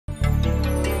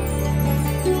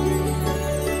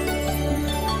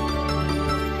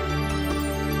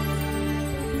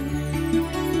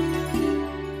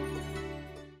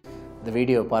இந்த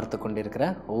வீடியோ பார்த்து கொண்டிருக்கிற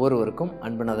ஒவ்வொருவருக்கும்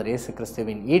அன்புநாதர் இயேசு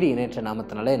கிறிஸ்துவின் ஈடு இணையற்ற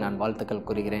நாமத்தினாலே நான் வாழ்த்துக்கள்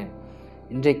கூறுகிறேன்.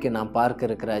 இன்றைக்கு நாம் பார்க்க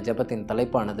இருக்கிற ஜெபத்தின்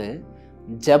தலைப்பானது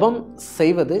ஜெபம்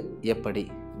செய்வது எப்படி,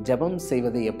 ஜெபம்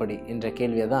செய்வது எப்படி என்ற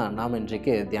கேள்வியை தான் நாம்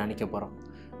இன்றைக்கு தியானிக்க போகிறோம்.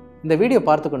 இந்த வீடியோ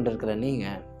பார்த்து கொண்டிருக்கிற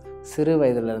நீங்கள் சிறு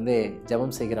வயதிலிருந்தே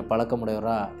ஜெபம் செய்கிற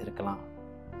பழக்கமுடையவராக இருக்கலாம்.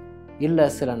 இல்லை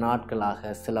சில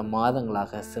நாட்களாக, சில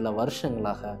மாதங்களாக, சில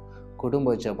வருஷங்களாக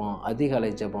குடும்ப ஜெபம்,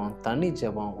 அதிகாலை ஜெபம், தனி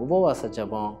ஜெபம், உபவாச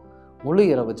ஜெபம், முழு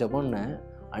இரவு ஜெபம்னு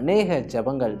அநேக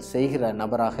ஜெபங்கள் செய்கிற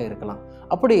நபராக இருக்கலாம்.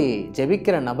 அப்படி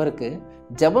ஜெபிக்கிற நபருக்கு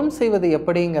ஜெபம் செய்வது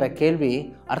எப்படிங்கிற கேள்வி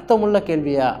அர்த்தமுள்ள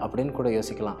கேள்வியா அப்படின்னு கூட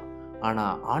யோசிக்கலாம்.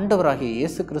 ஆனால் ஆண்டவராகிய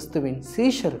இயேசு கிறிஸ்துவின்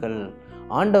சீஷர்கள்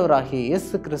ஆண்டவராகிய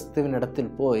இயேசு கிறிஸ்துவின்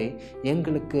இடத்தில் போய்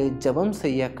எங்களுக்கு ஜெபம்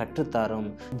செய்ய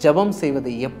கற்றுத்தாரும், ஜெபம்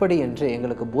செய்வது எப்படி என்று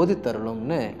எங்களுக்கு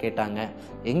போதித்தருளும்னு கேட்டாங்க.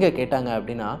 எங்கே கேட்டாங்க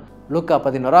அப்படின்னா லூக்கா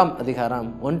 11ஆம் அதிகாரம்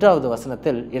 1வது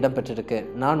வசனத்தில் இடம்பெற்றிருக்கு.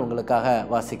 நான் உங்களுக்காக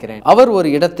வாசிக்கிறேன். அவர் ஒரு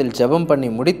இடத்தில் ஜெபம் பண்ணி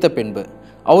முடித்த பின்பு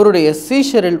அவருடைய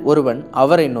சீஷரில் ஒருவன்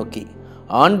அவரை நோக்கி,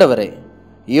 ஆண்டவரே,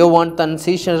 யோவான் தன்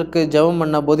சீஷருக்கு ஜெபம்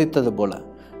பண்ண போதித்தது போல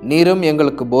நீரும்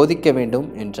எங்களுக்கு போதிக்க வேண்டும்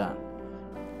என்றான்.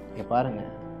 பாருங்க,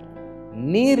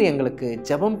 நீர் எங்களுக்கு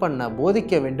ஜெபம் பண்ண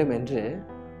போதிக்க வேண்டும் என்று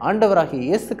ஆண்டவராகிய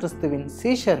இயேசு கிறிஸ்துவின்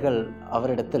சீஷர்கள்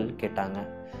அவரிடத்தில் கேட்டாங்க.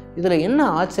 இதில் என்ன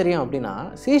ஆச்சரியம் அப்படின்னா,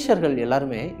 சீஷர்கள்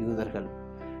எல்லாருமே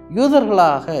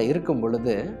யூதர்களாக இருக்கும்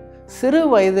பொழுது சிறு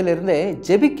வயதிலிருந்தே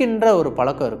ஜெபிக்கின்ற ஒரு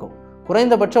பழக்கம் இருக்கும்.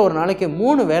 குறைந்தபட்சம் ஒரு நாளைக்கு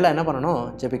 3 வேளை என்ன பண்ணணும்?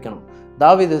 ஜெபிக்கணும்.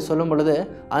 தாவீது சொல்லும் பொழுது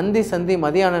அந்தி சந்தி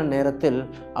மதியான நேரத்தில்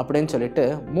அப்படின்னு சொல்லிட்டு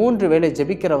 3 வேளை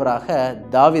ஜெபிக்கிறவராக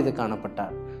தாவீது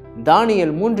காணப்பட்டார்.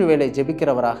 தானியேல் 3 வேளை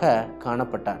ஜெபிக்கிறவராக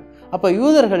காணப்பட்டார். அப்போ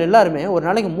யூதர்கள் எல்லாருமே ஒரு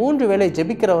நாளைக்கு 3 வேளை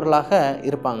ஜெபிக்கிறவர்களாக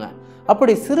இருப்பாங்க.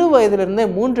 அப்படி சிறு வயதிலிருந்தே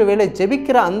 3 வேளை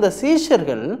ஜெபிக்கிற அந்த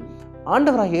சீஷர்கள்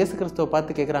ஆண்டவராகிய இயேசு கிறிஸ்துவை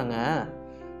பார்த்து கேட்குறாங்க,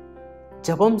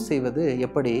 ஜெபம் செய்வது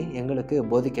எப்படி எங்களுக்கு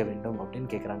போதிக்க வேண்டும் அப்படின்னு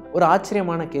கேட்குறாங்க. ஒரு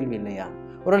ஆச்சரியமான கேள்வி இல்லையா?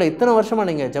 ஒருவேளை இத்தனை வருஷமாக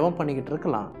நீங்கள் ஜெபம் பண்ணிக்கிட்டு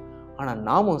இருக்கலாம். ஆனால்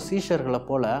நாமும் சீஷர்களை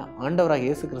போல ஆண்டவராகிய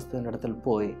இயேசு கிறிஸ்துவின் இடத்தில்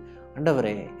போய்,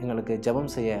 ஆண்டவரே எங்களுக்கு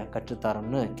ஜெபம் செய்ய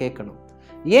கற்றுத்தாரோம்னு கேட்கணும்.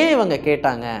 ஏன் இவங்க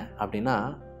கேட்டாங்க அப்படின்னா,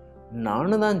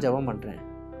 நானும் தான் ஜெபம் பண்ணுறேன்,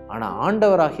 ஆனால்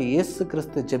ஆண்டவராகிய இயேசு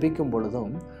கிறிஸ்து ஜெபிக்கும்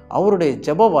பொழுதும் அவருடைய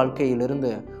ஜெப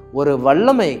வாழ்க்கையிலிருந்து ஒரு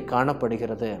வல்லமை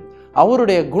காணப்படுகிறது,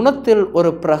 அவருடைய குணத்தில் ஒரு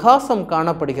பிரகாசம்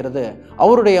காணப்படுகிறது,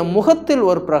 அவருடைய முகத்தில்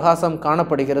ஒரு பிரகாசம்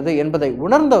காணப்படுகிறது என்பதை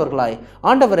உணர்ந்தவர்களாய்,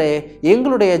 ஆண்டவரே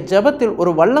எங்களுடைய ஜெபத்தில்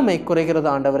ஒரு வல்லமை குறைகிறது,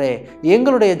 ஆண்டவரே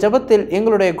எங்களுடைய ஜெபத்தில்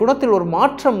எங்களுடைய குணத்தில் ஒரு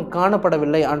மாற்றம்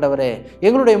காணப்படவில்லை, ஆண்டவரே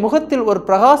எங்களுடைய முகத்தில் ஒரு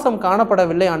பிரகாசம்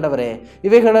காணப்படவில்லை, ஆண்டவரே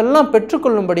இவைகளெல்லாம்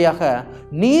பெற்றுக்கொள்ளும்படியாக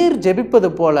நீர்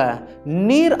ஜெபிப்பது போல,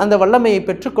 நீர் அந்த வல்லமையை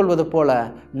பெற்றுக்கொள்வது போல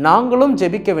நாங்களும்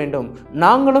ஜெபிக்க வேண்டும்,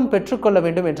 நாங்களும் பெற்றுக்கொள்ள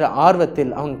வேண்டும் என்ற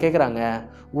ஆர்வத்தில் அவங்க கேட்குறாங்க,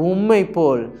 உம்மை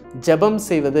போல் ஜெபம்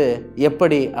செய்வது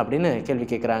எப்படி அப்படின்னு கேள்வி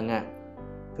கேட்குறாங்க.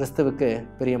 கிறிஸ்துவுக்கு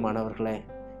பிரியமானவர்களே,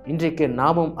 இன்றைக்கு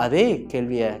நாமும் அதே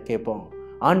கேள்வியை கேட்போம்.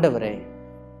 ஆண்டவரே,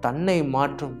 தன்னை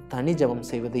மாற்றும் தனி ஜெபம்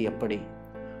செய்வது எப்படி?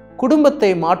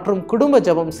 குடும்பத்தை மாற்றும் குடும்ப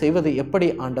ஜெபம் செய்வது எப்படி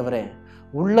ஆண்டவரே?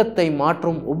 உள்ளத்தை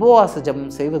மாற்றும் உபவாச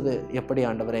ஜெபம் செய்வது எப்படி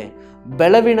ஆண்டவரே?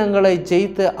 பலவீனங்களை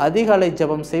ஜெயித்து அதிகாலை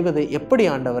ஜெபம் செய்வது எப்படி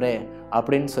ஆண்டவரே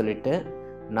அப்படின்னு சொல்லிட்டு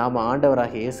நாம்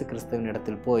ஆண்டவராகிய இயேசு கிறிஸ்துவின்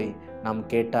இடத்தில் போய் நாம்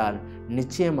கேட்டால்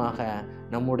நிச்சயமாக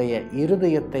நம்முடைய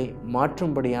இருதயத்தை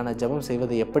மாற்றும்படியான ஜெபம்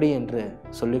செய்வது எப்படி என்று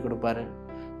சொல்லிக் கொடுப்பாரு.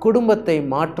 குடும்பத்தை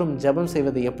மாற்றும் ஜெபம்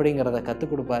செய்வது எப்படிங்கிறத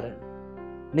கற்றுக் கொடுப்பாரு.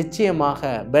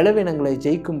 நிச்சயமாக பலவீனங்களை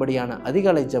ஜெயிக்கும்படியான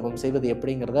அதிகாலை ஜெபம் செய்வது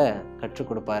எப்படிங்கிறத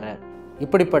கற்றுக் கொடுப்பாரு.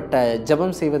 இப்படிப்பட்ட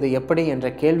ஜெபம் செய்வது எப்படி என்ற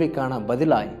கேள்விக்கான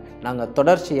பதிலாய் நாங்கள்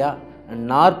தொடர்ச்சியாக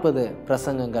 40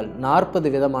 பிரசங்கங்கள், 40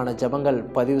 விதமான ஜெபங்கள்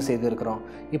பதிவு செய்திருக்கிறோம்.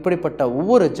 இப்படிப்பட்ட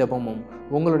ஒவ்வொரு ஜெபமும்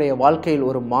உங்களுடைய வாழ்க்கையில்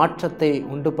ஒரு மாற்றத்தை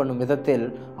உண்டு பண்ணும் விதத்தில்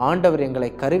ஆண்டவர் எங்களை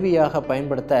கருவியாக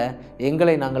பயன்படுத்த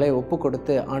எங்களை நாங்களே ஒப்பு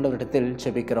கொடுத்து ஆண்டவரிடத்தில்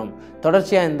ஜெபிக்கிறோம்.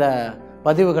 தொடர்ச்சியாக இந்த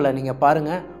பதிவுகளை நீங்கள்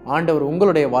பாருங்கள். ஆண்டவர்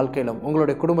உங்களுடைய வாழ்க்கையிலும்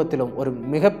உங்களுடைய குடும்பத்திலும் ஒரு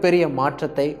மிகப்பெரிய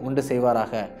மாற்றத்தை உண்டு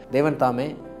செய்வாராக. தேவன் தாமே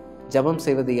ஜெபம்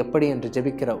செய்வது எப்படி என்று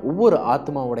ஜெபிக்கிற ஒவ்வொரு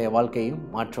ஆத்மாவுடைய வாழ்க்கையும்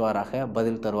மாற்றுவாராக,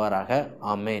 பதில் தருவாராக.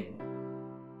 ஆமேன்.